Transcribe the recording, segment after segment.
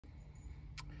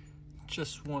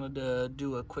Just wanted to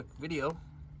do a quick video.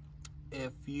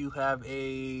 If you have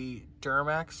a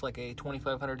Duramax, like a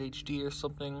 2500 HD or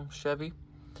something Chevy,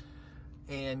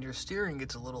 and your steering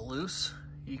gets a little loose,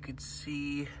 you could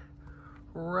see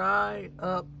right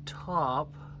up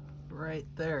top, right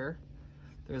there,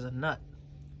 there's a nut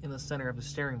in the center of the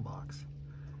steering box.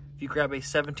 If you grab a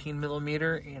 17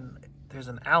 millimeter and there's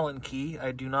an Allen key,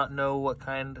 I do not know what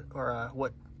kind or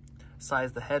what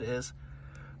size the head is,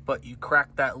 but you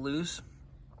crack that loose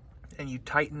and you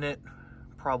tighten it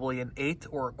probably an 1/8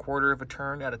 or a 1/4 of a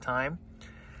turn at a time,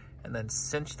 and then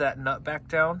cinch that nut back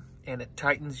down, and it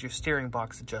tightens your steering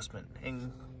box adjustment,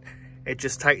 and it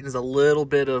just tightens a little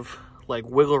bit of like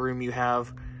wiggle room you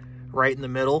have right in the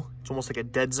middle. It's almost like a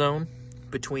dead zone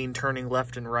between turning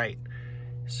left and right.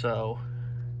 So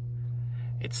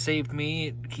it saved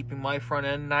me keeping my front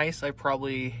end nice. I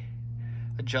probably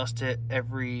adjust it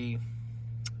every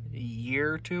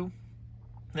year or two.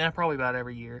 Yeah, probably about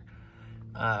every year.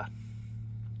 But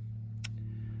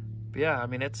yeah, I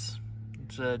mean, it's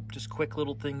a just quick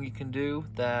little thing you can do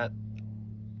that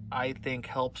I think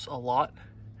helps a lot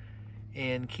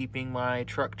in keeping my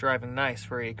truck driving nice.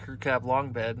 For a crew cab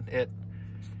long bed, it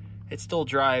still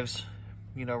drives,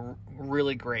 you know,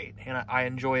 really great, and I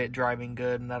enjoy it driving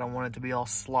good, and I don't want it to be all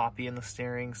sloppy in the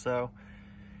steering. So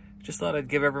just thought I'd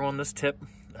give everyone this tip.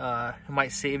 It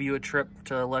might save you a trip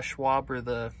to Les Schwab or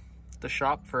the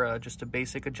shop for just a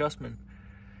basic adjustment.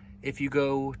 If you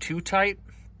go too tight,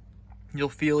 you'll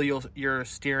feel your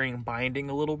steering binding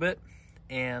a little bit,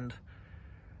 and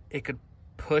it could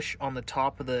push on the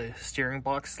top of the steering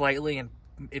box slightly, and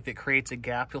if it creates a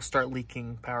gap, you'll start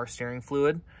leaking power steering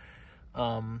fluid.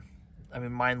 I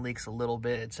mean, mine leaks a little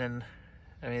bit.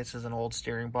 This is an old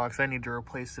steering box. I need to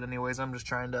replace it anyways. I'm just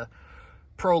trying to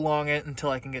prolong it until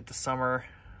I can get to summer.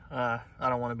 I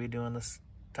don't want to be doing this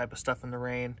type of stuff in the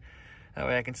rain. That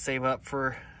way I can save up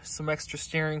for some extra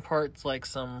steering parts, like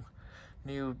some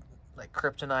new like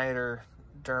kryptonite or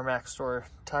Duramax or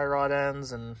tie rod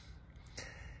ends, and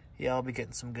yeah, I'll be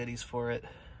getting some goodies for it.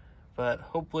 But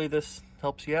hopefully this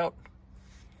helps you out.